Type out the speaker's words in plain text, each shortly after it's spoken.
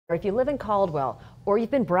If you live in Caldwell or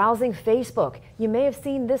you've been browsing Facebook, you may have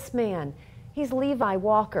seen this man. He's Levi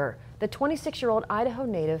Walker. The 26-year-old Idaho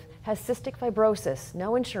native has cystic fibrosis,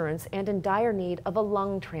 no insurance, and in dire need of a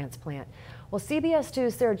lung transplant. Well, CBS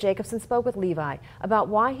 2's Sarah Jacobson spoke with Levi about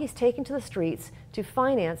why he's taken to the streets to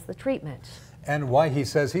finance the treatment. And why he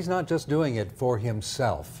says he's not just doing it for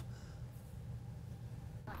himself.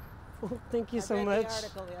 Well, thank you so much. The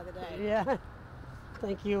article the other day. Yeah,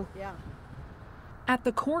 thank you. Yeah. At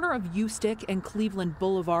the corner of Ustick and Cleveland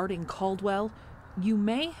Boulevard in Caldwell, you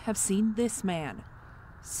may have seen this man,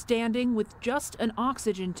 standing with just an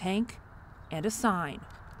oxygen tank and a sign.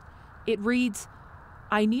 It reads,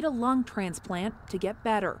 "I need a lung transplant to get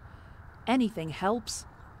better. Anything helps.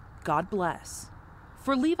 God bless."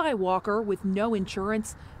 For Levi Walker, with no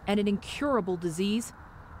insurance and an incurable disease,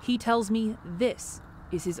 he tells me this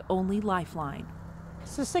is his only lifeline.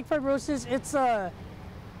 Cystic fibrosis, it's a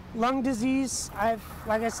lung disease.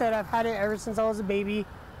 Like I said, I've had it ever since I was a baby.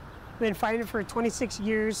 Been fighting it for 26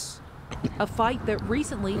 years. A fight that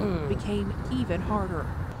recently became even harder.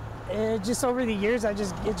 Just over the years, it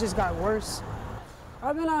just got worse.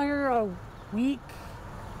 I've been out here a week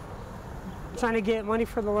trying to get money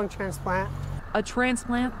for the lung transplant. A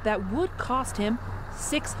transplant that would cost him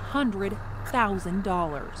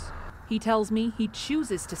 $600,000. He tells me he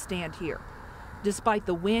chooses to stand here, despite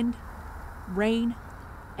the wind, rain,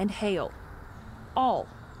 and hail, all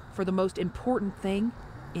for the most important thing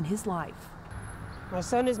in his life. My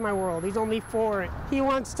son is my world. He's only 4. He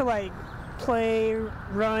wants to like play,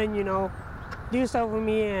 run, do stuff with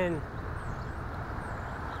me, and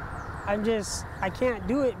I can't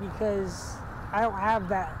do it because I don't have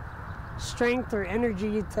that strength or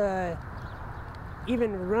energy to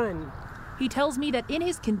even run. He tells me that in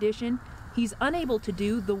his condition, he's unable to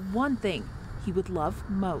do the one thing he would love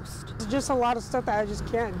most. It's just a lot of stuff that I just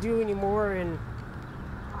can't do anymore, and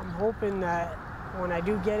I'm hoping that when I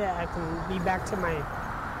do get it, I can be back to my,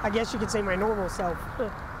 I guess you could say, my normal self.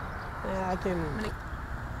 I can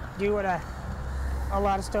do a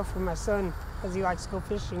lot of stuff for my son because he likes to go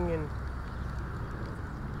fishing and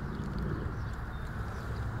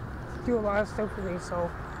do a lot of stuff for me, so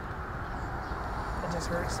it just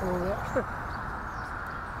hurts a little bit.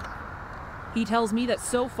 He tells me that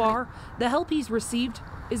so far, the help he's received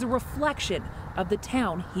is a reflection of the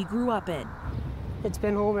town he grew up in. It's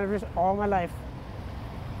been home all my life.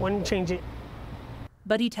 Wouldn't change it.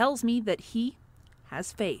 But he tells me that he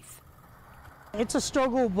has faith. It's a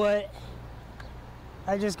struggle, but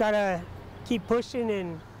I just gotta keep pushing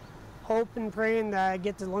and hope and praying that I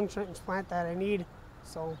get the lung transplant that I need.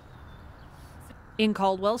 So. In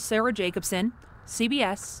Caldwell, Sarah Jacobson,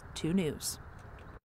 CBS 2 News.